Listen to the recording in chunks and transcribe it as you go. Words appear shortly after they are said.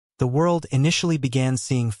the world initially began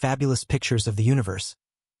seeing fabulous pictures of the universe,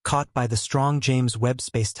 caught by the strong James Webb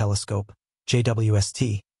Space Telescope,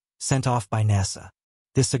 JWST, sent off by NASA.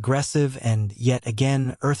 This aggressive and, yet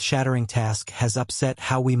again, earth-shattering task has upset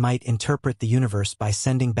how we might interpret the universe by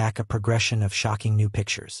sending back a progression of shocking new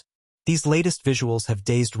pictures. These latest visuals have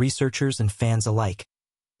dazed researchers and fans alike,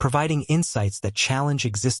 providing insights that challenge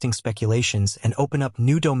existing speculations and open up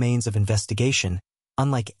new domains of investigation,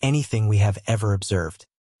 unlike anything we have ever observed.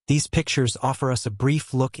 These pictures offer us a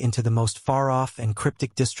brief look into the most far-off and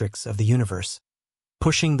cryptic districts of the universe,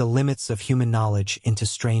 pushing the limits of human knowledge into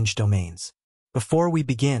strange domains. Before we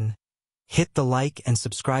begin, hit the like and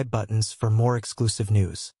subscribe buttons for more exclusive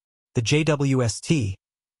news. The JWST,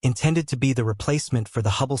 intended to be the replacement for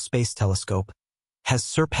the Hubble Space Telescope, has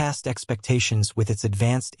surpassed expectations with its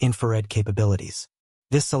advanced infrared capabilities.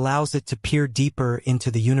 This allows it to peer deeper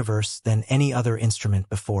into the universe than any other instrument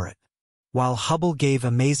before it. While Hubble gave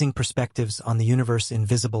amazing perspectives on the universe in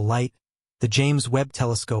visible light, the James Webb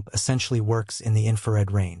Telescope essentially works in the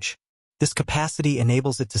infrared range. This capacity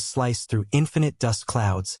enables it to slice through infinite dust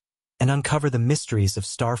clouds and uncover the mysteries of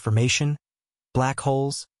star formation, black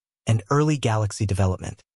holes, and early galaxy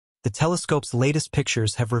development. The telescope's latest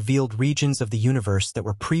pictures have revealed regions of the universe that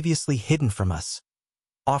were previously hidden from us,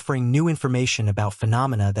 offering new information about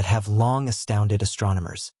phenomena that have long astounded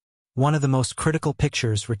astronomers. One of the most critical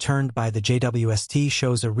pictures returned by the JWST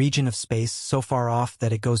shows a region of space so far off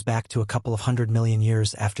that it goes back to a couple of 100 million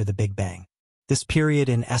years after the Big Bang. This period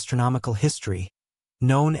in astronomical history,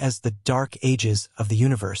 known as the Dark Ages of the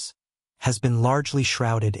universe, has been largely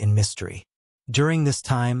shrouded in mystery. During this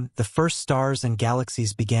time, the first stars and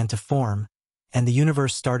galaxies began to form, and the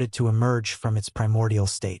universe started to emerge from its primordial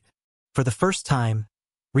state. For the first time,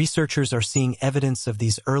 researchers are seeing evidence of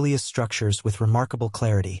these earliest structures with remarkable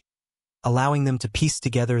clarity, allowing them to piece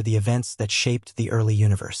together the events that shaped the early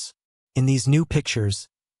universe. In these new pictures,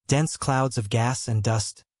 dense clouds of gas and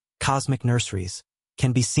dust, cosmic nurseries,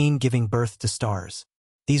 can be seen giving birth to stars.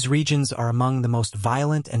 These regions are among the most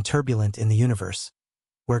violent and turbulent in the universe,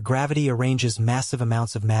 where gravity arranges massive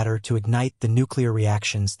amounts of matter to ignite the nuclear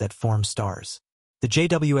reactions that form stars. The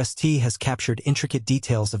JWST has captured intricate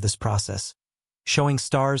details of this process, showing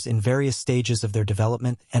stars in various stages of their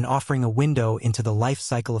development and offering a window into the life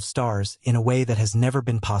cycle of stars in a way that has never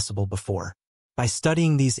been possible before. By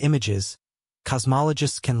studying these images,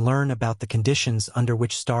 cosmologists can learn about the conditions under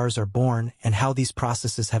which stars are born and how these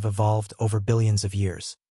processes have evolved over billions of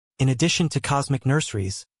years. In addition to cosmic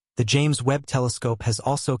nurseries, the James Webb Telescope has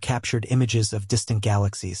also captured images of distant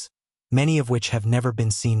galaxies, many of which have never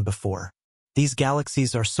been seen before. These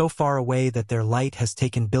galaxies are so far away that their light has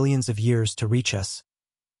taken billions of years to reach us,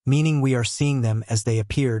 meaning we are seeing them as they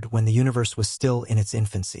appeared when the universe was still in its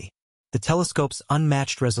infancy. The telescope's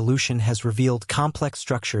unmatched resolution has revealed complex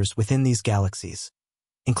structures within these galaxies,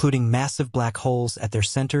 including massive black holes at their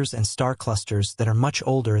centers and star clusters that are much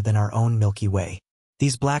older than our own Milky Way.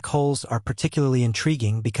 These black holes are particularly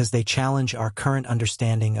intriguing because they challenge our current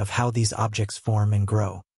understanding of how these objects form and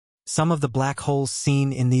grow. Some of the black holes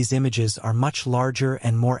seen in these images are much larger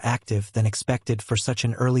and more active than expected for such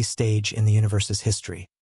an early stage in the universe's history.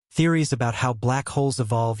 Theories about how black holes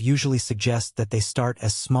evolve usually suggest that they start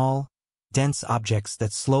as small, dense objects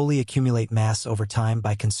that slowly accumulate mass over time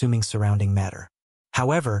by consuming surrounding matter.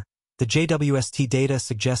 However, the JWST data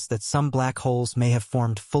suggests that some black holes may have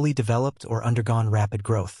formed fully developed or undergone rapid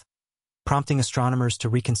growth, prompting astronomers to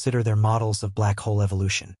reconsider their models of black hole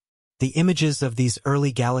evolution. The images of these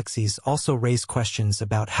early galaxies also raise questions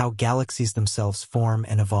about how galaxies themselves form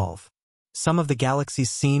and evolve. Some of the galaxies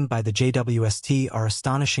seen by the JWST are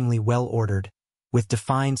astonishingly well-ordered, with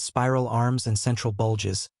defined spiral arms and central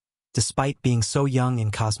bulges, despite being so young in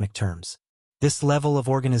cosmic terms. This level of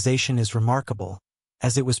organization is remarkable,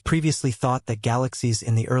 as it was previously thought that galaxies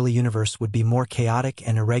in the early universe would be more chaotic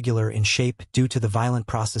and irregular in shape due to the violent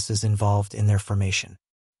processes involved in their formation.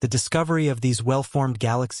 The discovery of these well-formed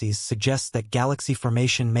galaxies suggests that galaxy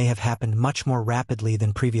formation may have happened much more rapidly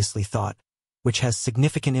than previously thought, which has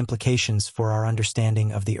significant implications for our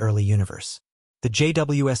understanding of the early universe. The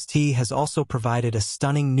JWST has also provided a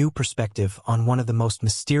stunning new perspective on one of the most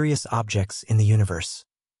mysterious objects in the universe: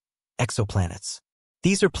 exoplanets.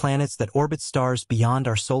 These are planets that orbit stars beyond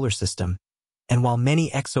our solar system, and while many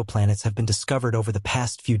exoplanets have been discovered over the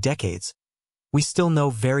past few decades, we still know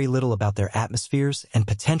very little about their atmospheres and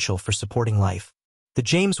potential for supporting life. The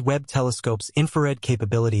James Webb Telescope's infrared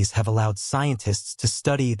capabilities have allowed scientists to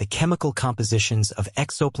study the chemical compositions of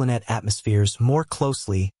exoplanet atmospheres more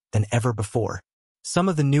closely than ever before. Some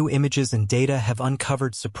of the new images and data have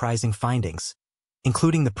uncovered surprising findings,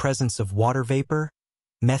 including the presence of water vapor,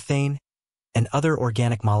 methane, and other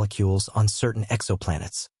organic molecules on certain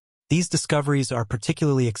exoplanets. These discoveries are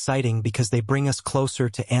particularly exciting because they bring us closer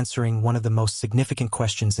to answering one of the most significant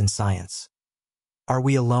questions in science. Are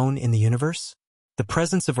we alone in the universe? The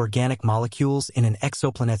presence of organic molecules in an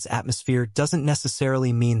exoplanet's atmosphere doesn't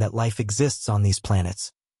necessarily mean that life exists on these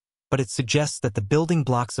planets, but it suggests that the building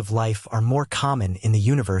blocks of life are more common in the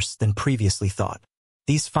universe than previously thought.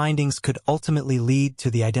 These findings could ultimately lead to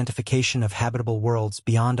the identification of habitable worlds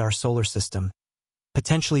beyond our solar system,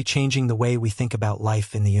 potentially changing the way we think about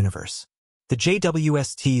life in the universe. The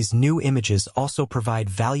JWST's new images also provide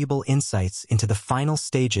valuable insights into the final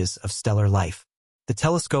stages of stellar life. The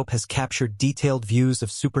telescope has captured detailed views of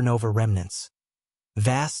supernova remnants,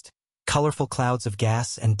 vast, colorful clouds of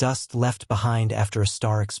gas and dust left behind after a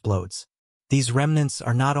star explodes. These remnants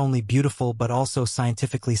are not only beautiful but also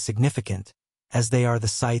scientifically significant, as they are the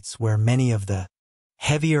sites where many of the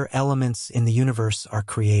heavier elements in the universe are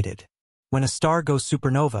created. When a star goes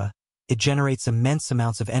supernova, it generates immense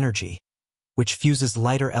amounts of energy, which fuses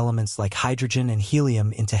lighter elements like hydrogen and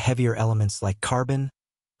helium into heavier elements like carbon,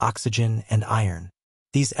 oxygen, and iron.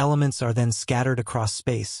 These elements are then scattered across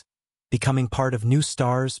space, becoming part of new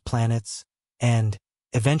stars, planets, and,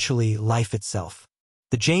 eventually, life itself.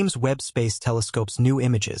 The James Webb Space Telescope's new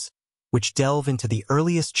images, which delve into the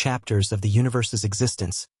earliest chapters of the universe's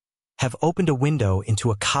existence, have opened a window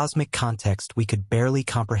into a cosmic context we could barely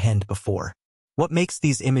comprehend before. What makes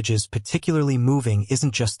these images particularly moving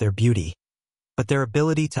isn't just their beauty, but their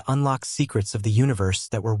ability to unlock secrets of the universe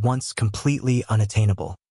that were once completely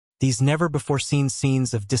unattainable. These never-before-seen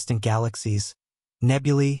scenes of distant galaxies,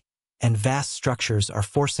 nebulae, and vast structures are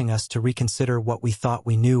forcing us to reconsider what we thought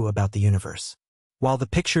we knew about the universe. While the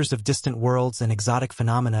pictures of distant worlds and exotic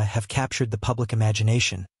phenomena have captured the public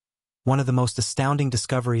imagination, one of the most astounding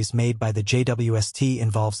discoveries made by the JWST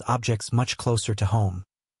involves objects much closer to home,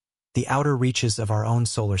 the outer reaches of our own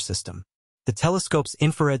solar system. The telescope's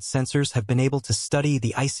infrared sensors have been able to study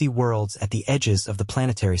the icy worlds at the edges of the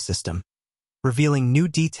planetary system, revealing new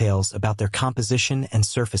details about their composition and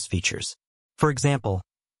surface features. For example,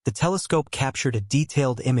 the telescope captured a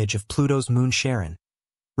detailed image of Pluto's moon Charon,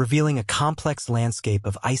 revealing a complex landscape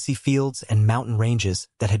of icy fields and mountain ranges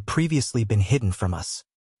that had previously been hidden from us.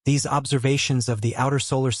 These observations of the outer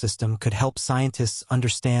solar system could help scientists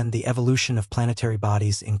understand the evolution of planetary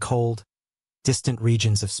bodies in cold, distant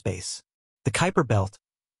regions of space. The Kuiper Belt,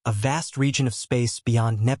 a vast region of space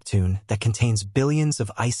beyond Neptune that contains billions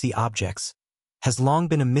of icy objects, has long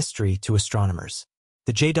been a mystery to astronomers.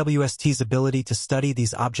 The JWST's ability to study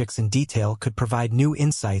these objects in detail could provide new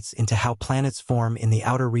insights into how planets form in the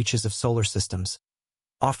outer reaches of solar systems,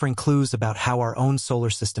 offering clues about how our own solar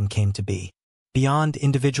system came to be. Beyond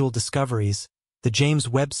individual discoveries, the James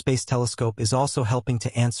Webb Space Telescope is also helping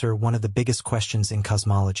to answer one of the biggest questions in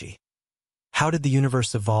cosmology. How did the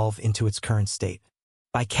universe evolve into its current state?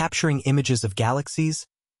 By capturing images of galaxies,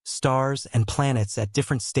 stars, and planets at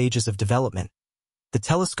different stages of development, the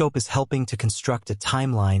telescope is helping to construct a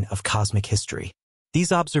timeline of cosmic history.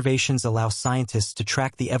 These observations allow scientists to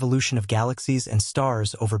track the evolution of galaxies and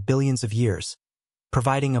stars over billions of years,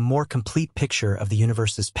 providing a more complete picture of the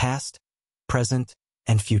universe's past, present,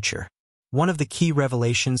 and future. One of the key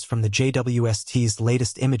revelations from the JWST's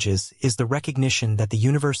latest images is the recognition that the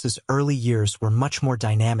universe's early years were much more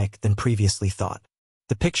dynamic than previously thought.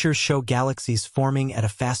 The pictures show galaxies forming at a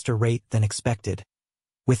faster rate than expected,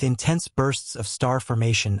 with intense bursts of star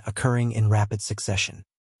formation occurring in rapid succession.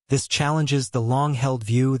 This challenges the long-held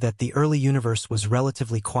view that the early universe was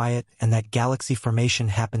relatively quiet and that galaxy formation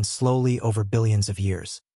happened slowly over billions of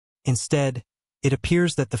years. Instead, it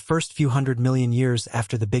appears that the first few 100 million years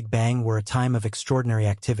after the Big Bang were a time of extraordinary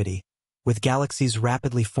activity, with galaxies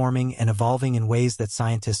rapidly forming and evolving in ways that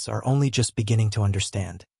scientists are only just beginning to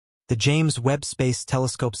understand. The James Webb Space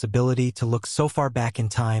Telescope's ability to look so far back in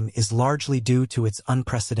time is largely due to its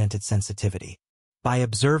unprecedented sensitivity. By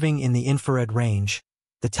observing in the infrared range,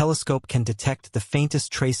 the telescope can detect the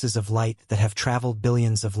faintest traces of light that have traveled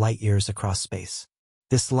billions of light-years across space.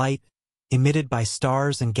 This light, emitted by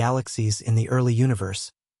stars and galaxies in the early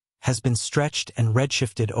universe, has been stretched and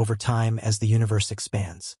redshifted over time as the universe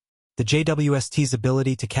expands. The JWST's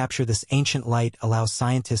ability to capture this ancient light allows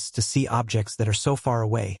scientists to see objects that are so far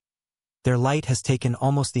away. Their light has taken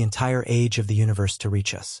almost the entire age of the universe to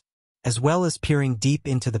reach us. As well as peering deep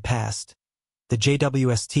into the past, the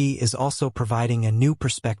JWST is also providing a new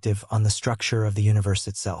perspective on the structure of the universe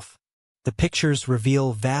itself. The pictures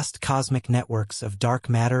reveal vast cosmic networks of dark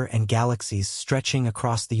matter and galaxies stretching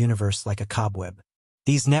across the universe like a cobweb.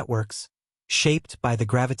 These networks, shaped by the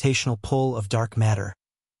gravitational pull of dark matter,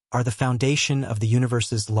 are the foundation of the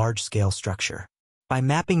universe's large-scale structure. By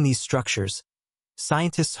mapping these structures,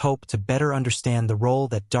 scientists hope to better understand the role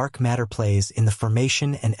that dark matter plays in the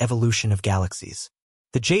formation and evolution of galaxies.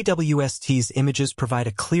 The JWST's images provide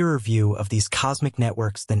a clearer view of these cosmic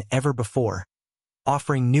networks than ever before,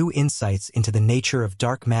 offering new insights into the nature of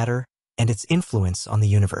dark matter and its influence on the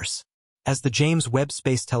universe. As the James Webb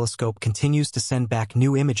Space Telescope continues to send back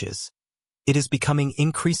new images, it is becoming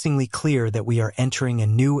increasingly clear that we are entering a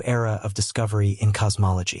new era of discovery in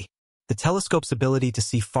cosmology. The telescope's ability to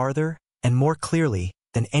see farther and more clearly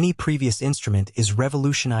than any previous instrument is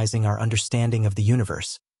revolutionizing our understanding of the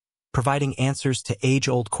universe, providing answers to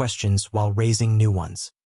age-old questions while raising new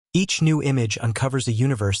ones. Each new image uncovers a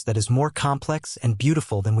universe that is more complex and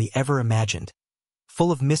beautiful than we ever imagined,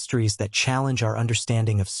 full of mysteries that challenge our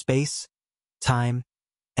understanding of space, time,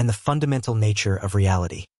 and the fundamental nature of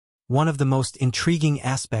reality. One of the most intriguing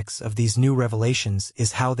aspects of these new revelations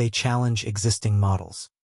is how they challenge existing models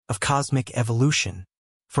of cosmic evolution.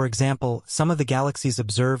 For example, some of the galaxies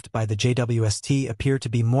observed by the JWST appear to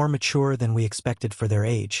be more mature than we expected for their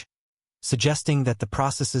age, suggesting that the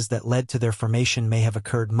processes that led to their formation may have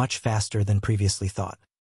occurred much faster than previously thought.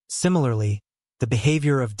 Similarly, the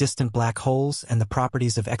behavior of distant black holes and the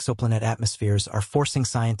properties of exoplanet atmospheres are forcing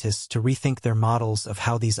scientists to rethink their models of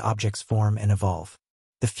how these objects form and evolve.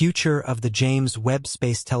 The future of the James Webb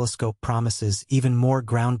Space Telescope promises even more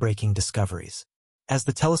groundbreaking discoveries. As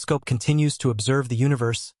the telescope continues to observe the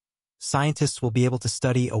universe, scientists will be able to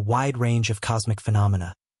study a wide range of cosmic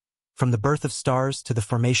phenomena, from the birth of stars to the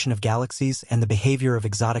formation of galaxies and the behavior of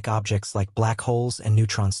exotic objects like black holes and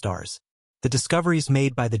neutron stars. The discoveries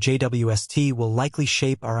made by the JWST will likely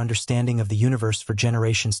shape our understanding of the universe for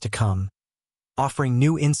generations to come, offering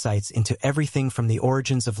new insights into everything from the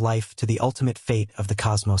origins of life to the ultimate fate of the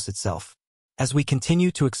cosmos itself. As we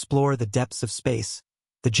continue to explore the depths of space,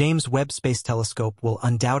 the James Webb Space Telescope will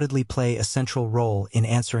undoubtedly play a central role in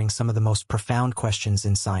answering some of the most profound questions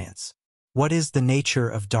in science. What is the nature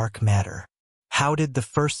of dark matter? How did the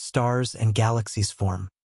first stars and galaxies form?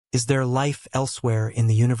 Is there life elsewhere in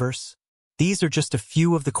the universe? These are just a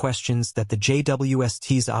few of the questions that the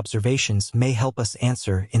JWST's observations may help us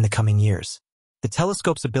answer in the coming years. The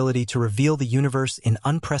telescope's ability to reveal the universe in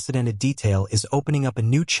unprecedented detail is opening up a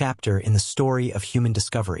new chapter in the story of human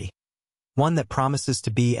discovery, one that promises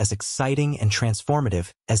to be as exciting and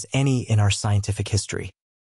transformative as any in our scientific history.